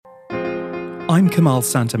I'm Kamal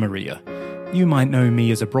Santamaria. You might know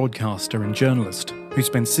me as a broadcaster and journalist who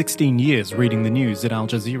spent 16 years reading the news at Al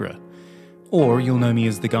Jazeera. Or you'll know me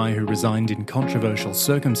as the guy who resigned in controversial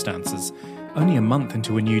circumstances only a month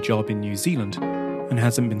into a new job in New Zealand and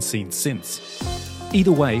hasn't been seen since.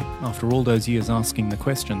 Either way, after all those years asking the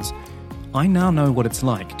questions, I now know what it's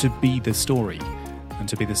like to be the story and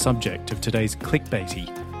to be the subject of today's clickbaity,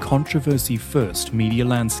 controversy-first media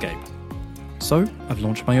landscape. So I've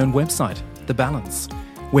launched my own website, The Balance,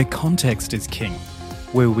 where context is king,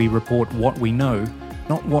 where we report what we know,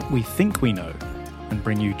 not what we think we know, and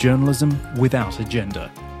bring you journalism without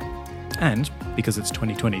agenda. And, because it's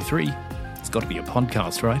 2023, it's got to be a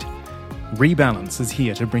podcast, right? Rebalance is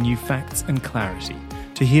here to bring you facts and clarity,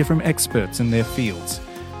 to hear from experts in their fields,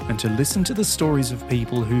 and to listen to the stories of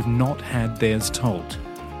people who've not had theirs told.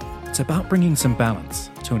 It's about bringing some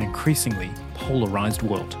balance to an increasingly polarised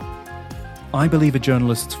world. I believe a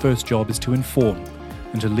journalist's first job is to inform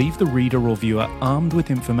and to leave the reader or viewer armed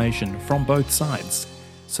with information from both sides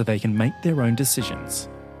so they can make their own decisions.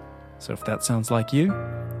 So if that sounds like you,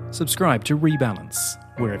 subscribe to Rebalance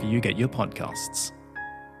wherever you get your podcasts.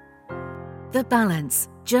 The Balance.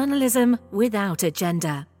 Journalism without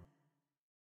agenda.